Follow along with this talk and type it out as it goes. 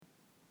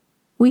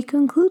We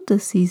conclude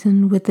this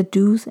season with the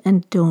do's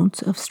and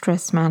don'ts of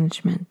stress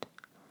management.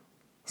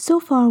 So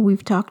far,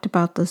 we've talked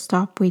about the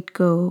Stop, Wait,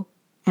 Go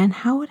and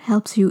how it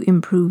helps you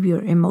improve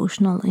your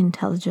emotional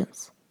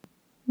intelligence.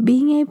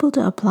 Being able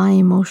to apply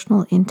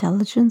emotional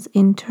intelligence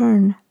in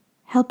turn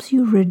helps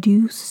you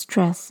reduce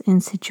stress in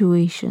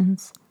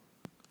situations.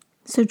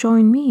 So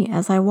join me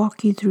as I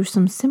walk you through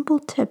some simple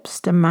tips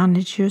to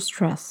manage your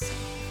stress.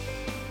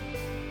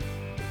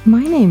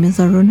 My name is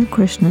Aruna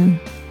Krishnan,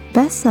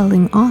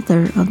 best-selling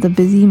author of the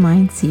Busy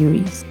Mind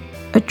series,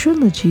 a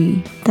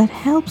trilogy that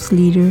helps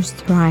leaders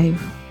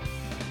thrive.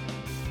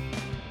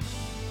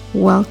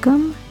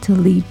 Welcome to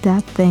Lead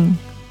That Thing,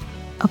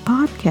 a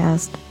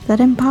podcast that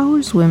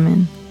empowers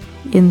women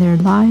in their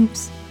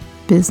lives,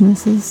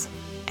 businesses,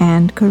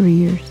 and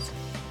careers.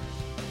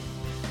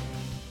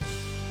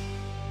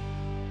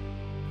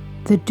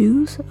 The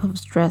do's of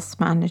stress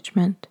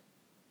management.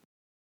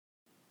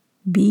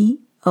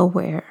 Be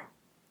aware.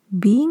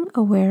 Being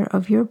aware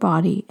of your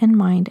body and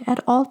mind at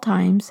all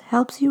times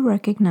helps you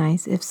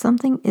recognize if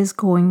something is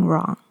going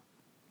wrong.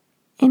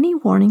 Any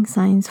warning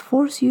signs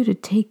force you to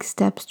take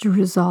steps to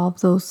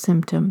resolve those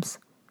symptoms.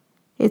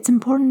 It's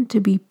important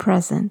to be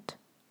present,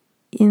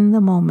 in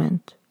the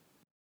moment.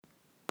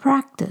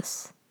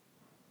 Practice.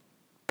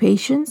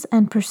 Patience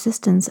and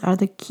persistence are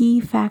the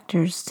key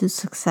factors to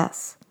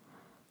success.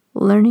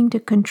 Learning to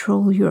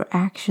control your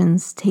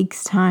actions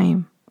takes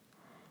time.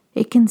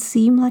 It can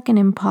seem like an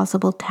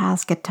impossible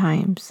task at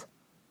times,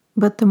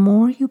 but the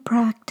more you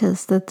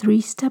practice the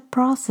 3-step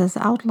process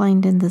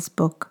outlined in this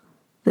book,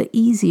 the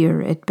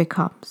easier it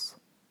becomes.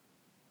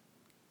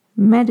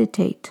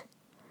 Meditate.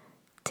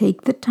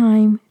 Take the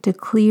time to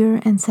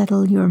clear and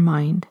settle your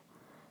mind.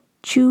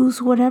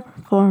 Choose whatever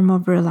form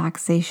of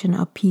relaxation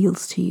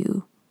appeals to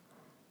you.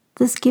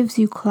 This gives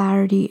you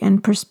clarity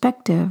and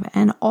perspective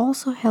and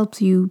also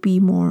helps you be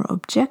more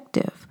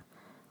objective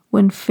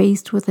when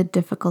faced with a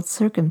difficult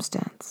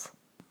circumstance.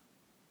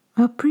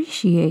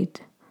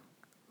 Appreciate.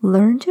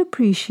 Learn to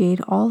appreciate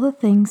all the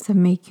things that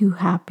make you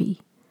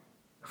happy.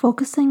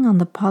 Focusing on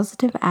the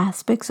positive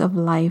aspects of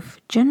life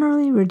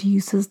generally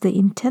reduces the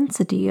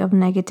intensity of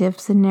negative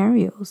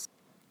scenarios.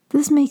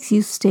 This makes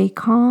you stay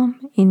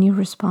calm in your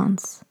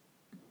response.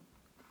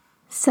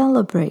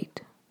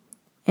 Celebrate.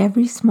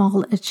 Every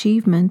small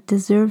achievement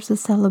deserves a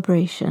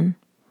celebration.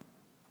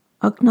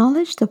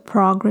 Acknowledge the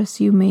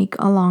progress you make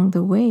along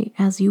the way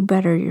as you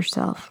better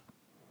yourself.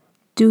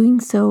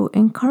 Doing so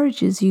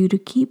encourages you to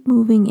keep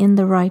moving in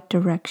the right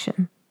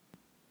direction.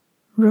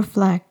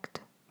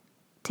 Reflect.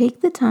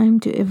 Take the time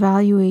to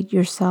evaluate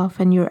yourself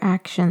and your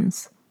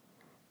actions.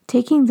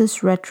 Taking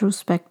this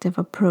retrospective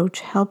approach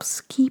helps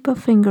keep a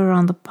finger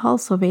on the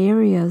pulse of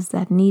areas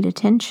that need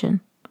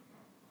attention.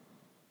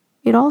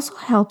 It also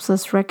helps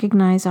us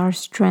recognize our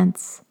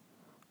strengths.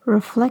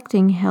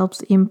 Reflecting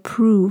helps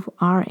improve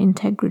our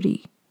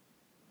integrity.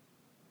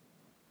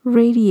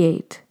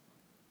 Radiate.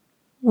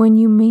 When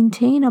you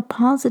maintain a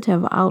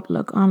positive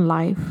outlook on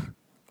life,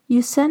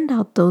 you send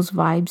out those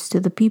vibes to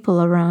the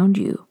people around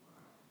you.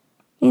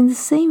 In the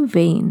same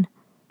vein,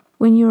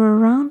 when you're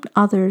around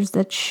others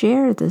that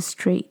share this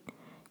trait,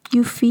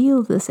 you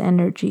feel this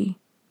energy.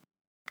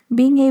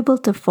 Being able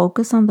to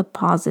focus on the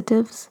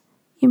positives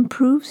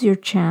improves your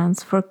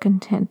chance for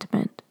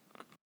contentment.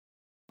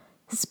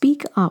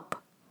 Speak up.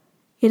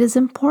 It is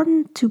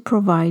important to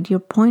provide your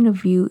point of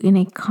view in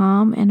a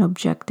calm and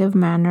objective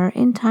manner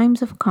in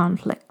times of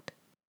conflict.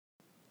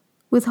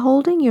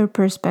 Withholding your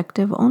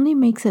perspective only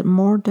makes it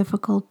more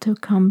difficult to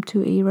come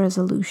to a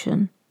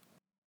resolution.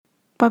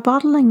 By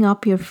bottling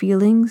up your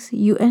feelings,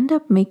 you end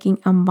up making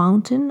a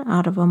mountain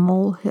out of a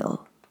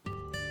molehill.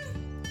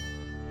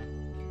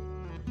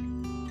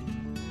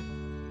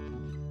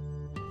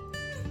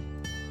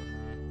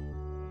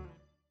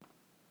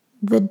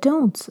 The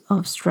don'ts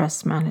of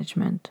stress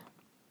management.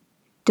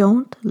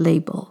 Don't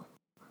label.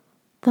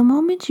 The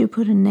moment you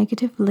put a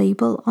negative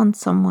label on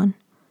someone,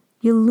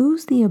 you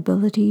lose the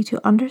ability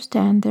to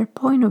understand their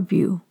point of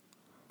view.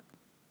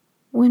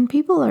 When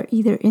people are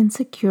either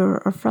insecure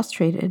or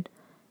frustrated,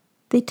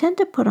 they tend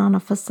to put on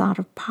a facade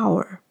of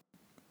power,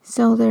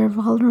 so their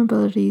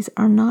vulnerabilities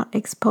are not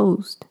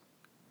exposed.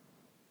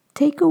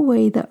 Take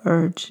away the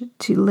urge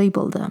to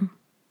label them.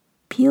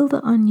 Peel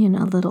the onion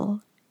a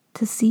little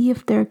to see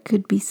if there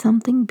could be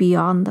something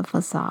beyond the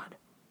facade.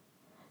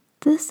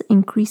 This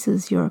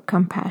increases your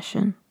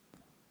compassion.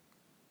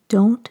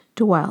 Don't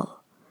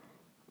dwell.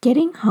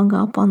 Getting hung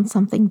up on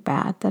something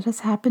bad that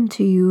has happened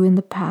to you in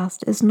the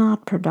past is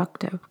not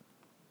productive.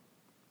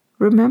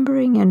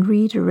 Remembering and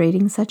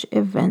reiterating such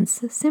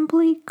events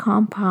simply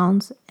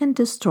compounds and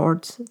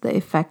distorts the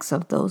effects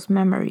of those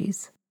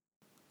memories.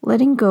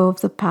 Letting go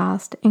of the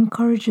past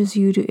encourages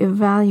you to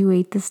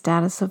evaluate the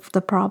status of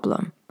the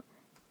problem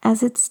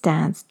as it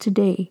stands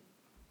today.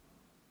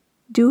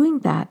 Doing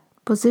that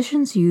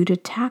positions you to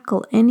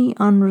tackle any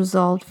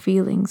unresolved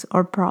feelings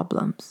or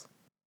problems.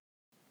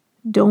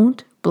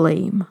 Don't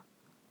blame.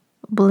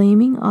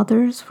 Blaming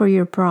others for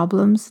your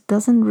problems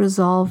doesn't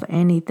resolve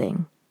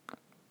anything.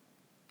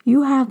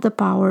 You have the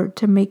power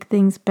to make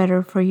things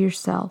better for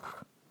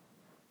yourself.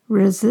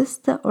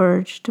 Resist the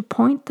urge to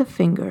point the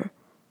finger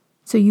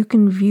so you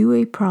can view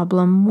a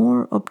problem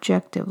more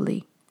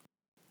objectively.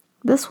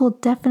 This will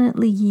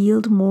definitely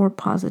yield more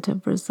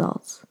positive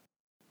results.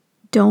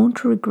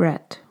 Don't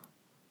regret.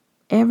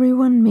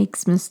 Everyone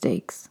makes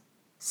mistakes,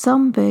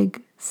 some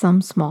big,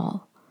 some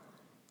small.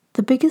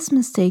 The biggest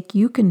mistake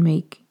you can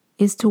make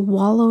is to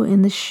wallow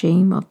in the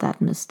shame of that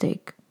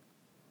mistake.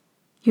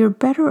 You're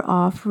better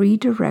off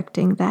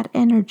redirecting that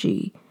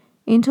energy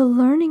into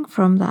learning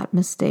from that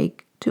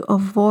mistake to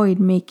avoid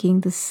making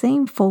the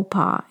same faux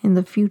pas in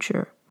the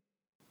future.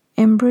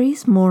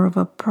 Embrace more of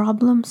a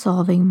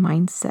problem-solving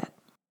mindset.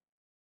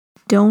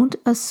 Don't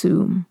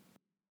assume.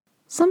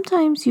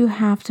 Sometimes you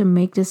have to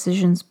make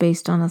decisions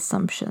based on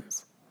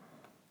assumptions.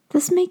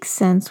 This makes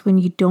sense when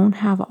you don't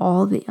have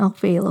all the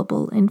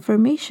available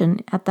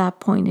information at that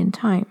point in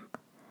time.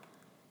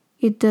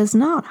 It does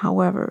not,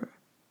 however,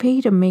 pay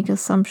to make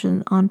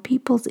assumptions on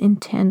people's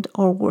intent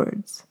or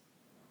words.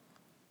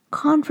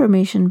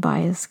 Confirmation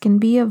bias can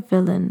be a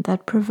villain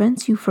that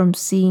prevents you from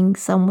seeing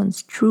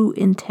someone's true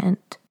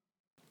intent.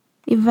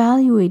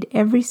 Evaluate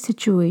every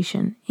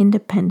situation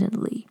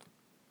independently.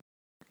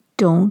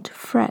 Don't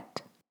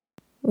fret.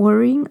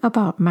 Worrying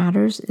about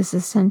matters is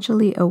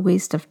essentially a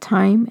waste of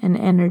time and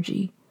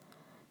energy.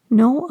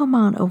 No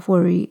amount of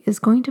worry is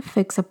going to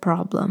fix a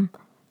problem.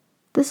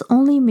 This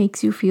only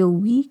makes you feel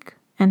weak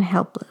and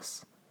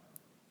helpless.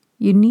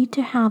 You need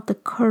to have the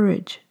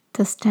courage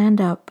to stand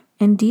up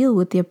and deal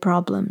with your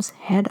problems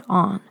head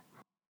on.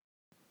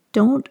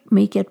 Don't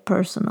make it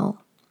personal.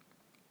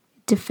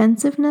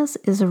 Defensiveness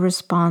is a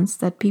response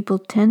that people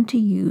tend to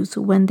use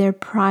when their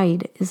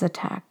pride is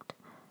attacked.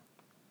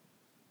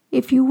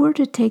 If you were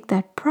to take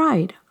that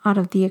pride out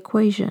of the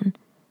equation,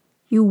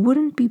 you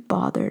wouldn't be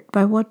bothered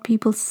by what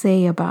people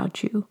say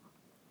about you.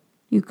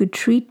 You could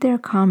treat their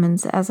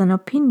comments as an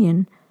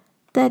opinion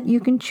that you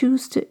can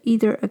choose to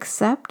either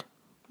accept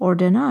or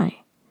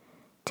deny.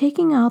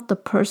 Taking out the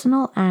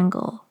personal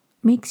angle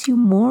makes you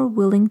more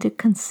willing to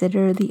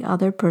consider the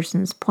other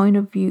person's point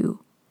of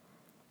view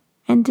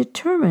and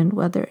determine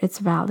whether it's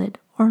valid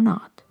or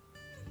not.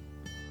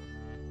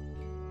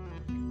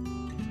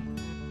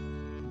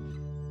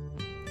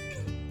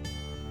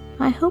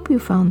 I hope you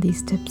found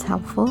these tips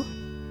helpful.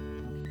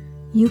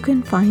 You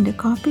can find a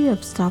copy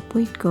of Stop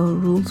Wait Go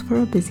Rules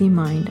for a Busy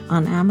Mind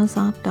on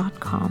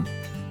Amazon.com.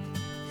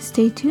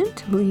 Stay tuned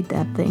to Lead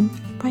That Thing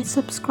by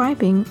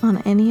subscribing on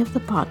any of the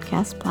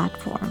podcast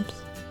platforms.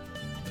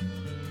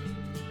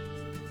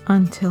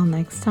 Until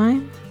next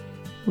time,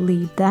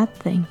 lead that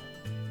thing.